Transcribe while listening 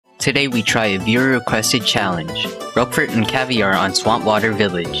Today we try a viewer-requested challenge, Roquefort and Caviar on Swampwater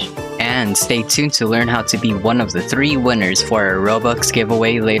Village. And stay tuned to learn how to be one of the 3 winners for our Robux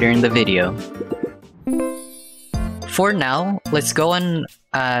giveaway later in the video. For now, let's go on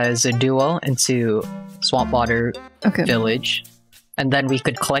as a duo into Swampwater Village. And then we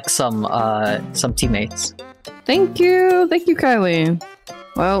could collect some teammates. Thank you, Kylie.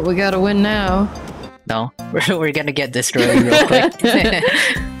 Well, we gotta win now. No, we're gonna get destroyed real quick.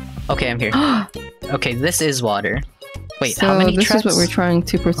 Okay, I'm here. Okay, this is water. Wait, so how many this tracks? Is what we're trying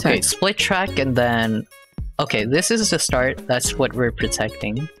to protect. Okay, split track and then... Okay, this is the start. That's what we're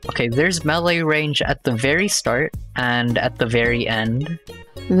protecting. Okay, there's melee range at the very start and at the very end.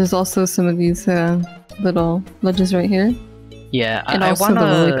 There's also some of these little ledges right here. Yeah, and also the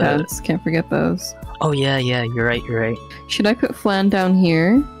lily pads. Can't forget those. Oh yeah, you're right. Should I put flan down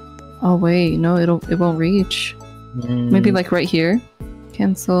here? Oh wait, no, it won't reach. Maybe like right here.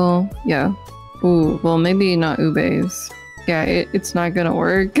 Cancel. Yeah. Ooh, well maybe not ube's. Yeah, it's not gonna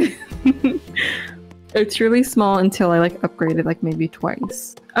work. It's really small until I like upgrade it like maybe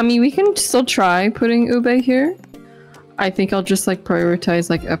twice. I mean, we can still try putting ube here. I think I'll just like prioritize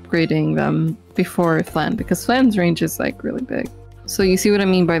like upgrading them before flan because flan's range is like really big. So you see what I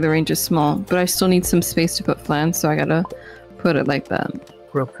mean by the range is small, but I still need some space to put flan, so I gotta put it like that.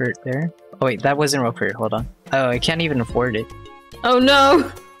 Roquefort there. Oh wait, that wasn't Roquefort, hold on. Oh, I can't even afford it. Oh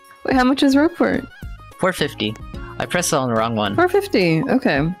no! Wait, how much is Roquefort? 450. I pressed it on the wrong one. 450,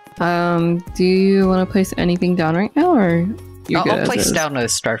 okay. Do you want to place anything down right now, or you're good? I'll place down a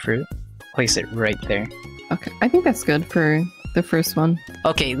starfruit. Place it right there. Okay, I think that's good for the first one.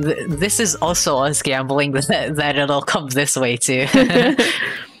 Okay, this is also us gambling that it'll come this way too.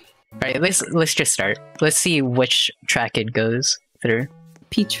 Alright, let's just start. Let's see which track it goes through.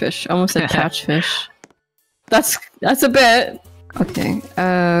 Peachfish, almost a catchfish. That's a bit. Okay.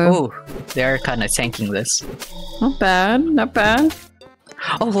 Oh, they're kind of tanking this. Not bad, not bad.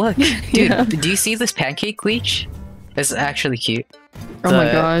 Oh look, dude! Yeah. Do you see this pancake leech? It's actually cute. Oh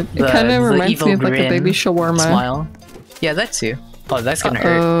my god, it kind of reminds me of like a baby shawarma. Smile. Yeah, that too. Oh, that's gonna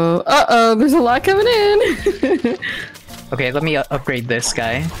hurt. Uh-oh, there's a lot coming in! Okay, let me upgrade this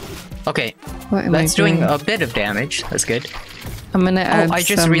guy. Okay, what that's doing a bit of damage. That's good. I'm gonna add I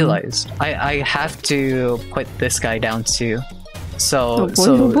just realized. I have to put this guy down too. So,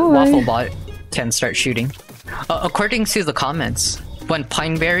 Wafflebot can start shooting. According to the comments, when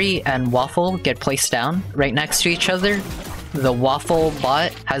Pineberry and Waffle get placed down right next to each other, the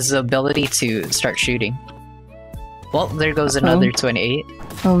Wafflebot has the ability to start shooting. Well, there goes another 28.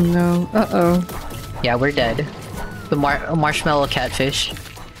 Oh no, uh-oh. Yeah, we're dead. The marshmallow catfish.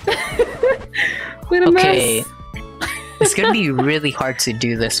 Wait a okay. It's gonna be really hard to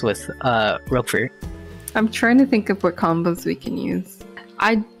do this with Roquefort. I'm trying to think of what combos we can use.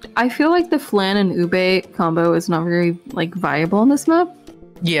 I feel like the flan and ube combo is not very like viable on this map.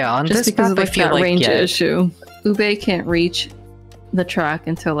 Yeah, on just this because map, of like I feel that like, range issue. Ube can't reach the track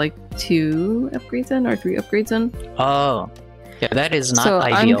until like 2 upgrades in or 3 upgrades in. Oh, yeah, that is not so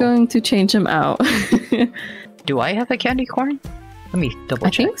ideal. I'm going to change him out. Do I have a candy corn? Let me double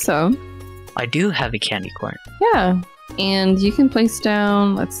check. I think so. I do have a candy corn. Yeah, and you can place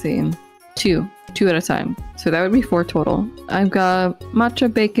down, let's see, 2 at a time. So that would be 4 total. I've got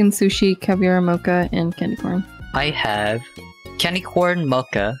matcha, bacon, sushi, caviar, mocha, and candy corn. I have candy corn,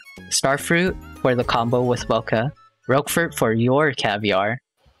 mocha, starfruit for the combo with mocha, Roquefort for your caviar,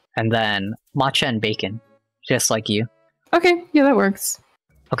 and then matcha and bacon, just like you. Okay, yeah, that works.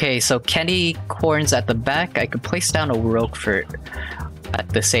 Okay, so candy corn's at the back. I could place down a Roquefort at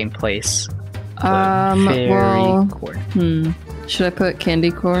the same place. Well, should I put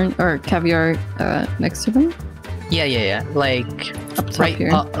candy corn or caviar next to them? Yeah. Like up top right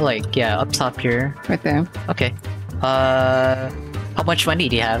here. Up top here. Right there. Okay. How much money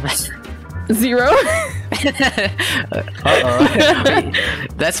do you have? 0. Uh-oh.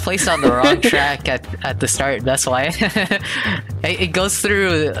 That's placed on the wrong track at the start. That's why. It goes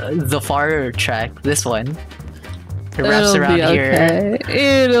through the far track. This one. It wraps around here.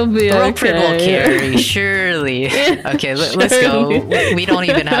 It'll be Roquefort okay. will carry, surely. Okay, let's go. We don't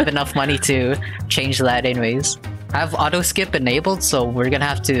even have enough money to change that anyways. I have auto skip enabled, so we're gonna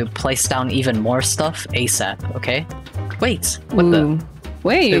have to place down even more stuff ASAP, okay? Wait, what the?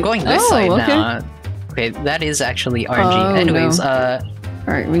 Wait. They're going this side now. Okay, that is actually RNG. Anyways,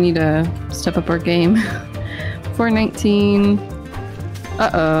 Alright, we need to step up our game. 419.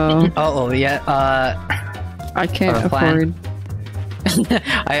 Uh-oh. Uh-oh, yeah, I can't afford.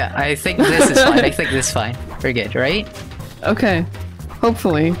 I think this is fine. I think this is fine. We're good, right? Okay.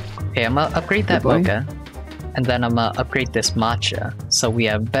 Hopefully. Okay, I'm gonna upgrade that mocha. and then I'm gonna upgrade this matcha, so we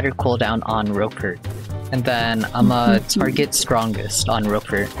have better cooldown on Roper. And then I'm gonna target strongest on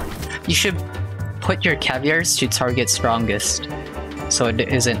Roper. You should put your caviars to target strongest, so it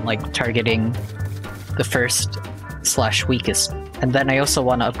isn't like targeting the first / weakest. And then I also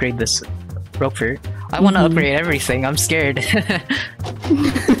want to upgrade this Roper. I want to upgrade everything, I'm scared.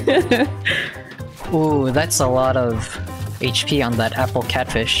 Ooh, that's a lot of HP on that apple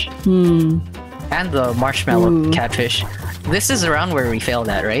catfish. And the marshmallow catfish. This is around where we failed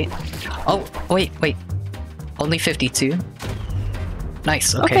at, right? Oh, wait. Only 52?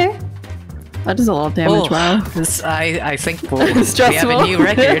 Nice, okay. That does a lot of damage, wow. I think we have a new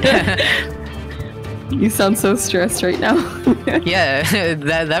record. You sound so stressed right now. Yeah,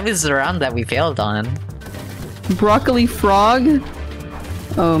 that was the round that we failed on. Broccoli frog?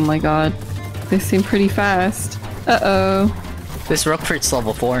 Oh my god. They seem pretty fast. Uh-oh. This Rookfort's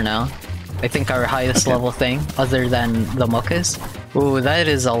level 4 now. I think our highest level thing, other than the Mochas. Ooh, that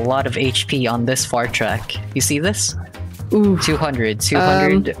is a lot of HP on this far track. You see this? Ooh.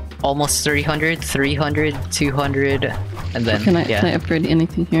 200, almost 300, 300, 200, and then, can I upgrade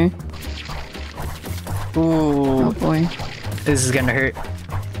anything here? Ooh. Oh boy. This is gonna hurt.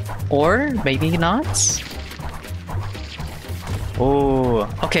 Or, maybe not? Ooh,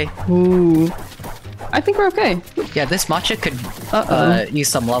 okay. Ooh. I think we're okay. Yeah, this matcha could use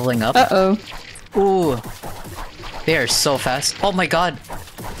some leveling up. Uh-oh. Ooh. They are so fast. Oh my god.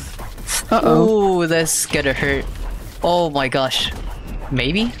 Uh-oh. Ooh, that's gonna hurt. Oh my gosh.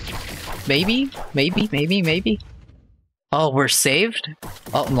 Maybe? Maybe? Oh, we're saved?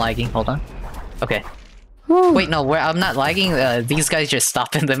 Oh, I'm lagging. Hold on. Okay. Ooh. Wait, no, I'm not lagging. These guys just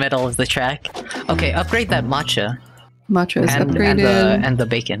stop in the middle of the track. Okay, upgrade that matcha. Matcha is upgraded. And the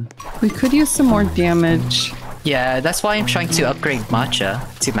bacon. We could use some more damage. Yeah, that's why I'm trying to upgrade matcha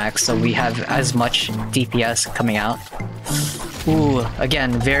to max, so we have as much DPS coming out. Ooh,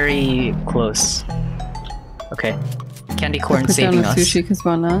 again, very close. Okay. Candy corn saving us. Sushi, cause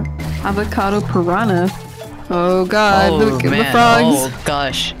why not? Avocado piranha. Oh god, look at the frogs. Oh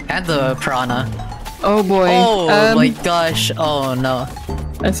gosh, and the piranha. Oh boy. Oh my gosh. Oh no.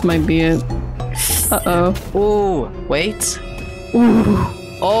 This might be it. Uh-oh. Ooh, wait. Ooh.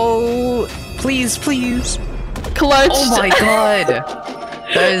 Oh, please. Clutch! Oh my god.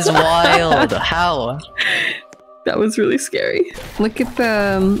 That is wild. How? That was really scary. Look at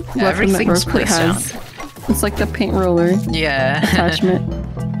the weapon that Rookfort has. It's like the paint roller. Yeah. Attachment.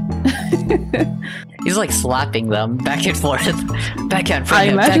 He's like slapping them back and forth. Backhand for I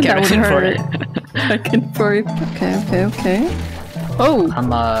him, imagine that backhand would hurt. for Back and forth. Okay. Oh! I'm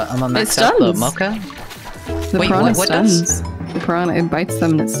gonna max out the mocha. The Wait, piranha what stuns. does? The piranha, it bites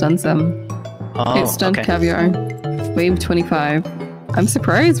them and it stuns them. Oh, it stunned okay. caviar. Wave 25. I'm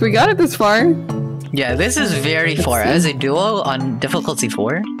surprised we got it this far. Yeah, this is very far. As a duo on difficulty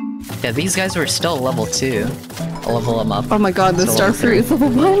 4. Yeah, these guys were still level 2. I'll level them up. Oh my god, the starfruit is level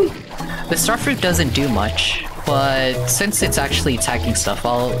 1! The starfruit doesn't do much, but since it's actually attacking stuff,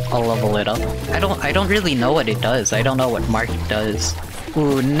 I'll level it up. I don't really know what it does. I don't know what Mark does.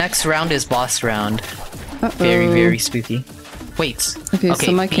 Ooh, next round is boss round. Very spooky. Wait. Okay,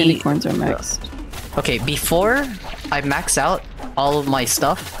 so my candy corns are maxed. Okay, before I max out all of my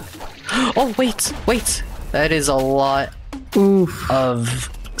stuff. Oh wait. That is a lot of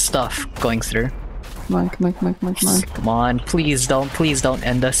stuff going through. Come on. Come on, please don't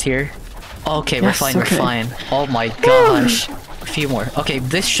end us here. Okay, we're fine. Oh my gosh. A few more. Okay,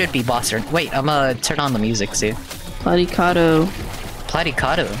 this should be boss turn. Wait, I'm gonna turn on the music too. Platicado.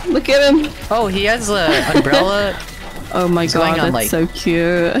 Look at him! Oh, he has an umbrella. Oh my god, that's so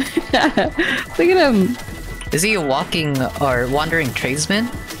cute. Look at him! Is he a walking or wandering tradesman?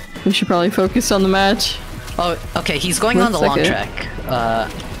 We should probably focus on the match. Oh, okay, he's going on the long track.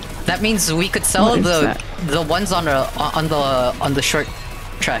 That means we could sell the ones on the short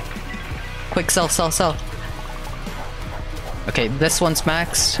track. Quick, sell. Okay, this one's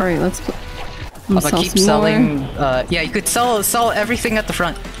max. Sorry, let's. I'm gonna keep selling. Yeah, you could sell everything at the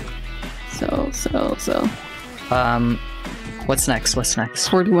front. Sell. What's next?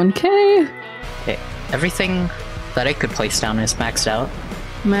 41k. Okay, everything that I could place down is maxed out.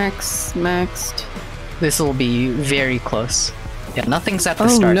 Maxed. This will be very close. Yeah, nothing's at the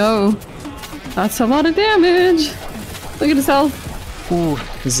start. Oh no, that's a lot of damage. Look at his health. Ooh,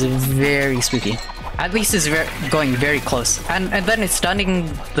 this is very spooky. At least it's going very close, and then it's stunning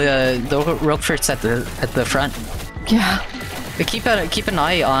the Rookforts at the front. Yeah. Keep an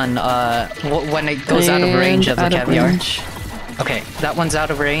eye on when it goes out of range of the caviar. Okay, that one's out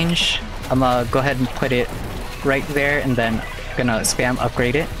of range. I'm gonna go ahead and put it right there, and then I'm gonna spam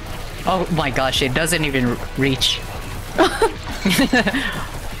upgrade it. Oh my gosh, it doesn't even reach.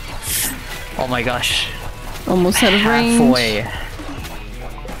 Oh my gosh. Almost out of range. Halfway.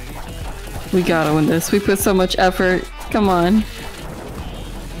 We gotta win this. We put so much effort. Come on.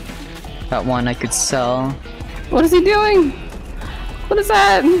 That one I could sell. What is he doing? What is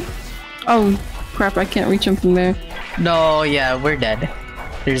that? Oh, crap, I can't reach him from there. No, yeah, we're dead.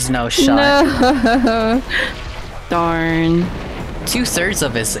 There's no shot. No. Darn. 2/3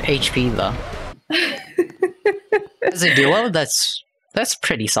 of his HP though. As a duo, that's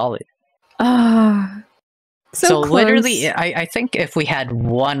pretty solid. Ah. So close. Literally, I think if we had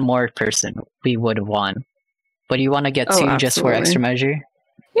one more person, we would have won. But you want to get two just for extra measure?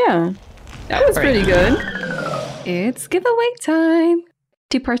 Yeah. That was pretty good. It's giveaway time!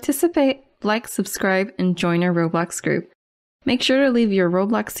 To participate, like, subscribe, and join our Roblox group. Make sure to leave your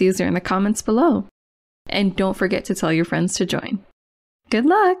Roblox user in the comments below. And don't forget to tell your friends to join. Good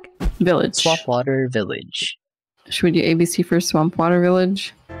luck! Village. Swampwater Village. Should we do ABC for Swampwater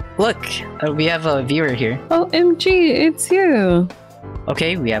Village? Look! We have a viewer here. OMG, it's you!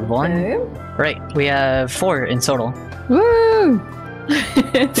 Okay, we have one. Okay. Right, we have 4 in total. Woo!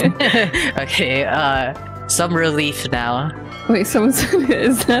 Okay, some relief now. Wait, someone said,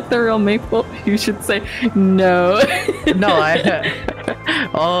 is that the real Maple? You should say no. No,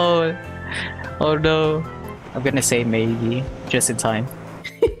 oh no. I'm gonna say maybe, just in time.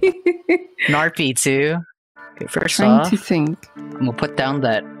 Narpy too. Okay, first off, to think. I'm gonna put down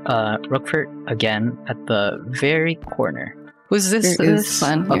that Rookfort again at the very corner. Who's this? There is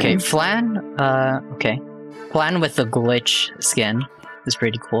Flan here. Okay, Flan. Okay, Flan with the glitch skin is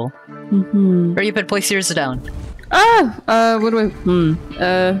pretty cool. Or you could place yours down. Ah! What do I...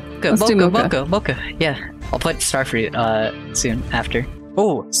 Good, let's do Mocha. Mocha. Yeah, I'll put Starfruit soon after.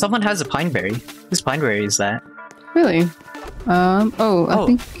 Oh, someone has a Pineberry. Whose Pineberry is that? Really? I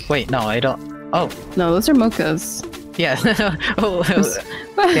think... Wait, no, I don't... Oh. No, those are Mochas. Yeah.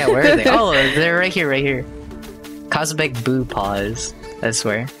 Yeah, where are they? Oh, they're right here. Cosmic Boo Paws, I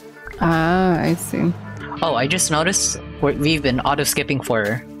swear. Ah, I see. Oh, I just noticed we've been auto-skipping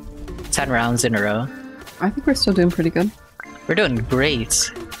for 10 rounds in a row. I think we're still doing pretty good. We're doing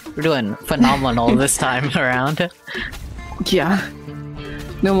great. We're doing phenomenal this time around. Yeah.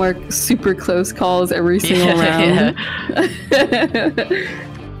 No more super close calls every single round.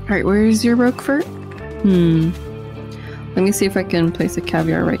 Alright, where's your Roquefort? Let me see if I can place a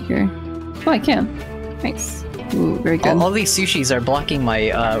caviar right here. Oh, I can. Nice. Ooh, very good. All these sushis are blocking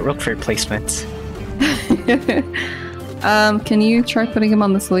my Roquefort placements. Can you try putting him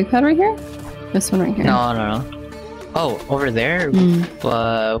on this lily pad right here? This one right here. No. Oh, over there?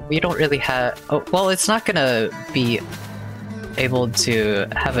 We don't really have... Oh, well, it's not gonna be able to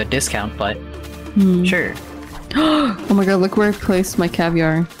have a discount, but sure. Oh my god, look where I placed my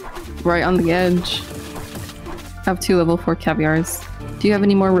caviar. Right on the edge. I have 2 level 4 caviars. Do you have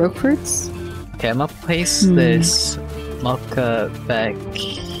any more Roqueforts? Okay, I'm gonna place this Mocha back.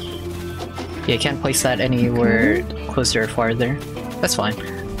 Yeah, I can't place that anywhere closer or farther. That's fine.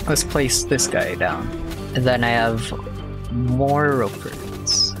 Let's place this guy down. And then I have more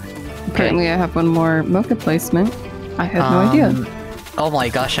Roqueforts. Apparently I have one more Mocha placement. I had no idea. Oh my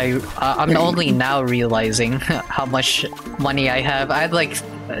gosh, I'm only now realizing how much money I have. I had like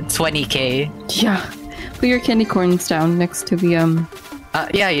 20k. Yeah. Put your candy corns down next to the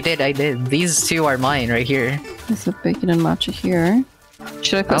yeah, I did. These 2 are mine right here. There's a bacon and matcha here.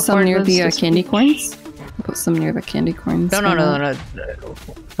 Should I put some near the candy corns? I'll put some near the candy corns. No.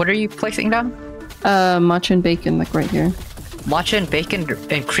 What are you placing down? Matcha and bacon, like right here. Matcha and bacon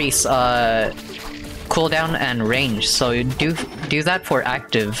increase cooldown and range, so do that for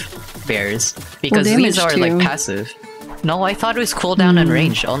active bears, because these are like passive. No, I thought it was cooldown and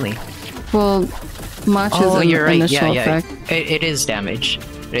range only. Well, matcha's you're right. initial effect. Yeah. It is damage.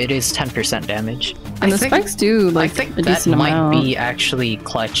 It is 10% damage. And the spikes do like a decent amount. That might be actually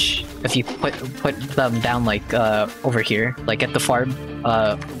clutch if you put them down like over here, like at the far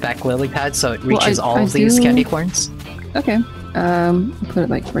back lily pad, so it reaches all of these candy corns. Okay. I'll put it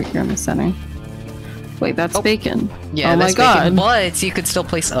like right here in the center. Wait, that's bacon. Yeah, oh that's my god. Bacon, but you could still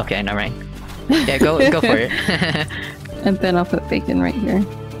place. Okay, never mind. Yeah, go for it. And then I'll put bacon right here.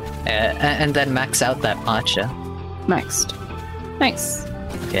 And then max out that matcha. Maxed. Nice.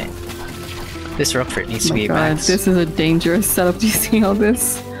 Okay. This Roquefort needs to be maxed. This is a dangerous setup. Do you see all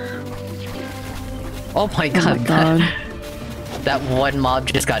this? Oh my god. That one mob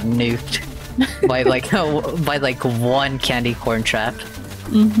just got nuked by like one candy corn trap.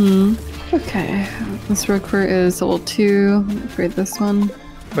 Okay. This Roquefort is level 2. Upgrade this one.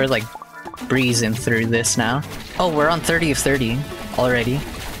 We're like breezing through this now. Oh, we're on 30 of 30 already.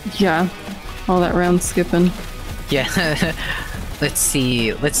 Yeah. All that round skipping. Yeah. Let's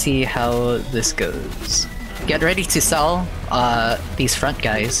see how this goes. Get ready to sell these front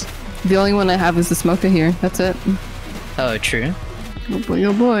guys. The only one I have is the smoker here. That's it. Oh, true. Oh boy,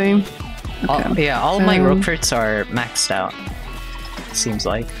 oh boy. Okay. Yeah, all my Roqueforts are maxed out. Seems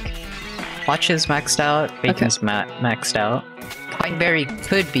like. Watch is maxed out, Bacon's maxed out. Pineberry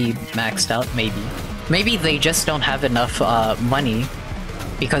could be maxed out, maybe. Maybe they just don't have enough money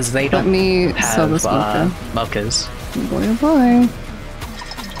because they don't have mochas. Oh boy, oh boy.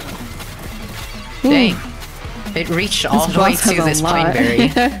 Dang. It reached all the way to this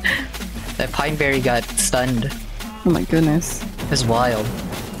Pineberry. That Pineberry got stunned. Oh my goodness. It's wild.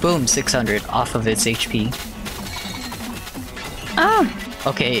 Boom, 600 off of its HP. Ah!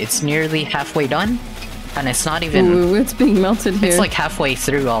 Okay, it's nearly halfway done. And it's not even... Ooh, it's being melted here. It's like halfway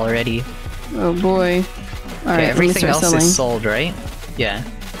through already. Oh boy. Alright, everything else is sold, right? Yeah.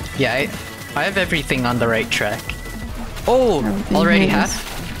 Yeah, I have everything on the right track. Oh! Everything already half?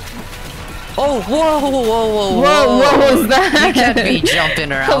 Oh, whoa, whoa, whoa, whoa, whoa! What was that? You can't be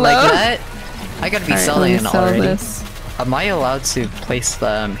jumping around like that. I gotta be selling already. Am I allowed to place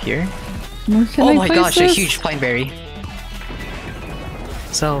them here? Oh my gosh, a huge Pineberry.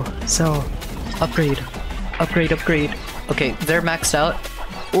 So, upgrade. Okay, they're maxed out.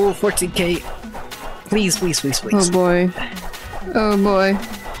 Oh, 14k. Please. Oh boy. Oh boy.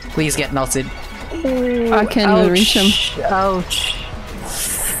 Please get melted. I can't even reach him. Ouch.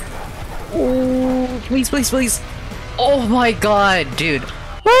 Oh, please. Oh my god, dude.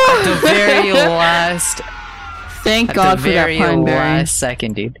 At the very last... Thank God for that Pineberry. At the very last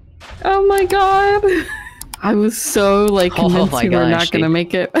second, dude. Oh my god. I was so like convinced we were not gonna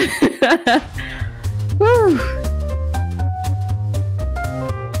make it. Woo.